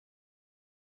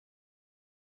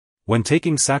When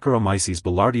taking Saccharomyces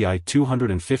Boulardii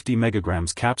 250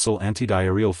 mg Capsule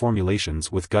Antidiarrheal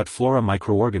Formulations with gut flora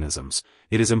microorganisms,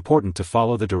 it is important to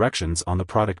follow the directions on the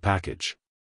product package.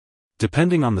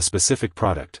 Depending on the specific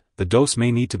product, the dose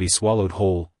may need to be swallowed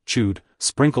whole, chewed,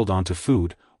 sprinkled onto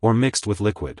food, or mixed with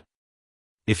liquid.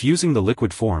 If using the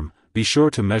liquid form, be sure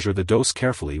to measure the dose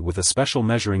carefully with a special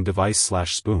measuring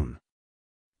device/spoon.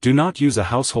 Do not use a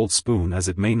household spoon as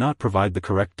it may not provide the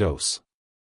correct dose.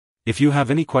 If you have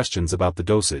any questions about the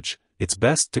dosage, it's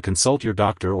best to consult your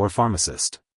doctor or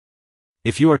pharmacist.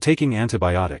 If you are taking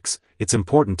antibiotics, it's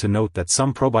important to note that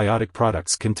some probiotic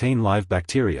products contain live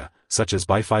bacteria, such as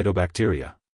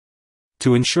bifidobacteria.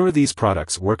 To ensure these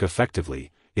products work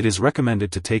effectively, it is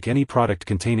recommended to take any product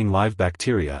containing live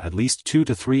bacteria at least 2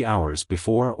 to 3 hours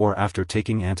before or after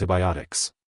taking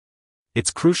antibiotics.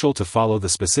 It's crucial to follow the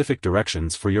specific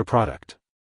directions for your product.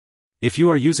 If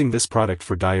you are using this product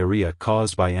for diarrhea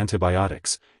caused by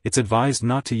antibiotics, it's advised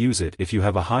not to use it if you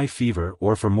have a high fever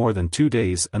or for more than 2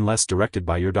 days unless directed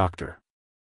by your doctor.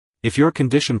 If your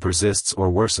condition persists or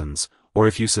worsens, or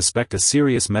if you suspect a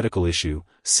serious medical issue,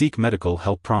 seek medical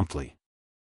help promptly.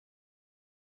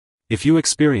 If you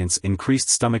experience increased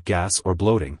stomach gas or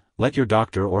bloating, let your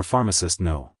doctor or pharmacist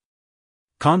know.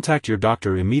 Contact your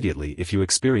doctor immediately if you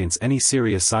experience any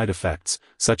serious side effects,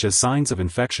 such as signs of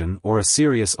infection or a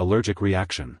serious allergic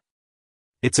reaction.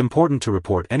 It's important to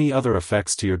report any other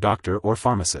effects to your doctor or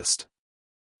pharmacist.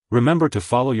 Remember to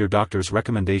follow your doctor's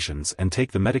recommendations and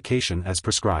take the medication as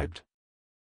prescribed.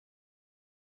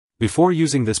 Before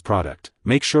using this product,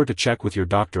 make sure to check with your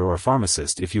doctor or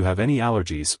pharmacist if you have any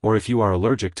allergies or if you are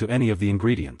allergic to any of the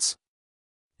ingredients.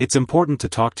 It's important to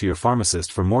talk to your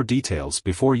pharmacist for more details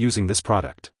before using this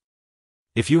product.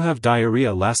 If you have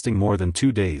diarrhea lasting more than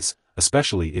 2 days,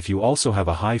 especially if you also have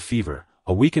a high fever,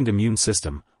 a weakened immune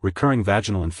system, recurring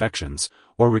vaginal infections,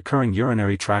 or recurring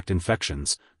urinary tract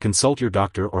infections, consult your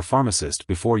doctor or pharmacist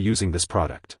before using this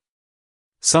product.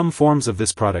 Some forms of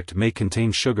this product may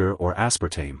contain sugar or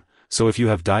aspartame, so if you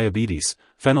have diabetes,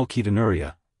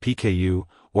 phenylketonuria, PKU,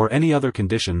 or any other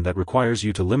condition that requires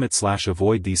you to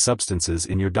limit/avoid these substances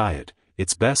in your diet,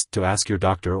 it's best to ask your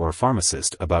doctor or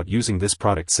pharmacist about using this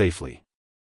product safely.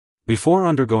 Before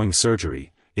undergoing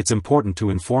surgery, it's important to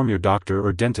inform your doctor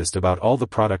or dentist about all the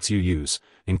products you use,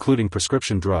 including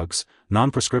prescription drugs,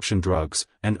 non-prescription drugs,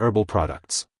 and herbal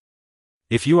products.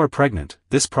 If you are pregnant,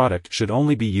 this product should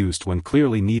only be used when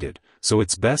clearly needed, so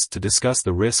it's best to discuss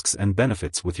the risks and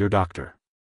benefits with your doctor.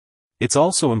 It's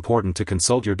also important to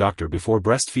consult your doctor before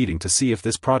breastfeeding to see if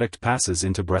this product passes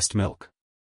into breast milk.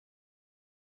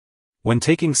 When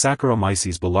taking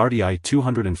Saccharomyces Boulardii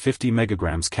 250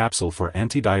 mg capsule for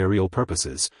antidiarrheal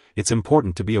purposes, it's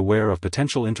important to be aware of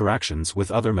potential interactions with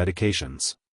other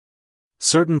medications.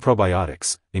 Certain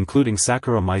probiotics, including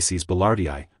Saccharomyces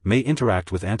Boulardii, may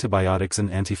interact with antibiotics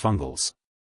and antifungals.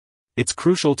 It's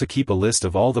crucial to keep a list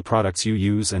of all the products you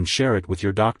use and share it with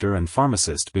your doctor and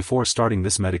pharmacist before starting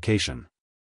this medication.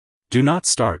 Do not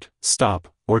start, stop,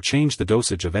 or change the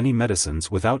dosage of any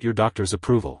medicines without your doctor's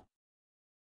approval.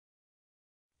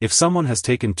 If someone has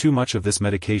taken too much of this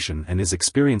medication and is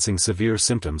experiencing severe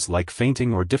symptoms like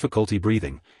fainting or difficulty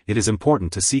breathing, it is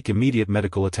important to seek immediate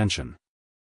medical attention.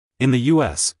 In the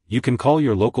U.S., you can call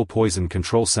your local poison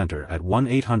control center at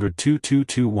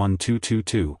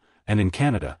 1-800-222-1222, and in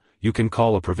Canada, you can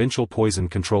call a provincial poison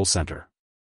control center.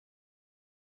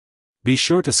 Be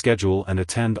sure to schedule and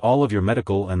attend all of your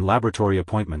medical and laboratory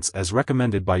appointments as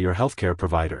recommended by your healthcare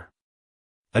provider.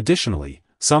 Additionally,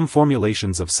 some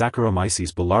formulations of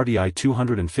Saccharomyces Boulardii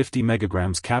 250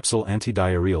 mg capsule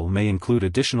antidiarrheal may include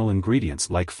additional ingredients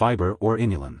like fiber or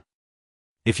inulin.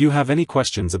 If you have any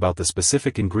questions about the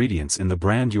specific ingredients in the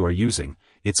brand you are using,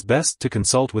 it's best to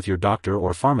consult with your doctor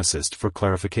or pharmacist for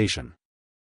clarification.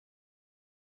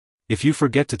 If you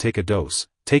forget to take a dose,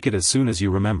 take it as soon as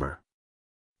you remember.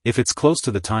 If it's close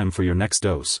to the time for your next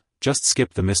dose, just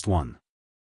skip the missed one.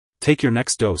 Take your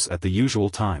next dose at the usual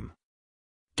time.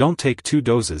 Don't take 2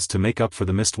 doses to make up for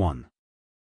the missed one.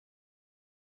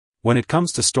 When it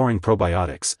comes to storing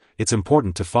probiotics, it's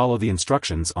important to follow the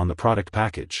instructions on the product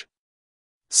package.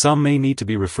 Some may need to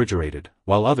be refrigerated,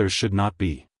 while others should not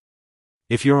be.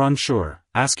 If you're unsure,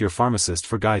 ask your pharmacist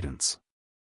for guidance.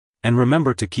 And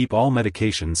remember to keep all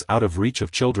medications out of reach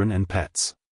of children and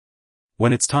pets.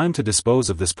 When it's time to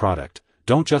dispose of this product,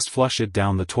 don't just flush it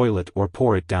down the toilet or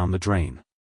pour it down the drain.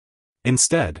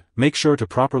 Instead, make sure to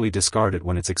properly discard it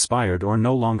when it's expired or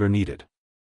no longer needed.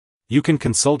 You can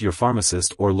consult your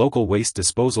pharmacist or local waste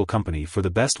disposal company for the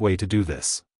best way to do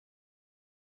this.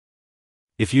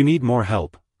 If you need more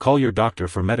help, call your doctor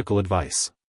for medical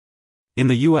advice. In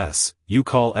the US, you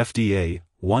call FDA,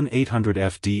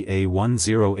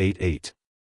 1-800-FDA-1088.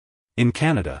 In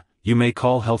Canada, you may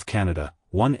call Health Canada,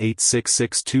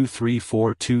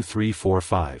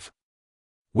 1-866-234-2345.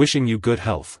 Wishing you good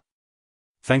health.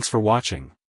 Thanks for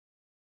watching.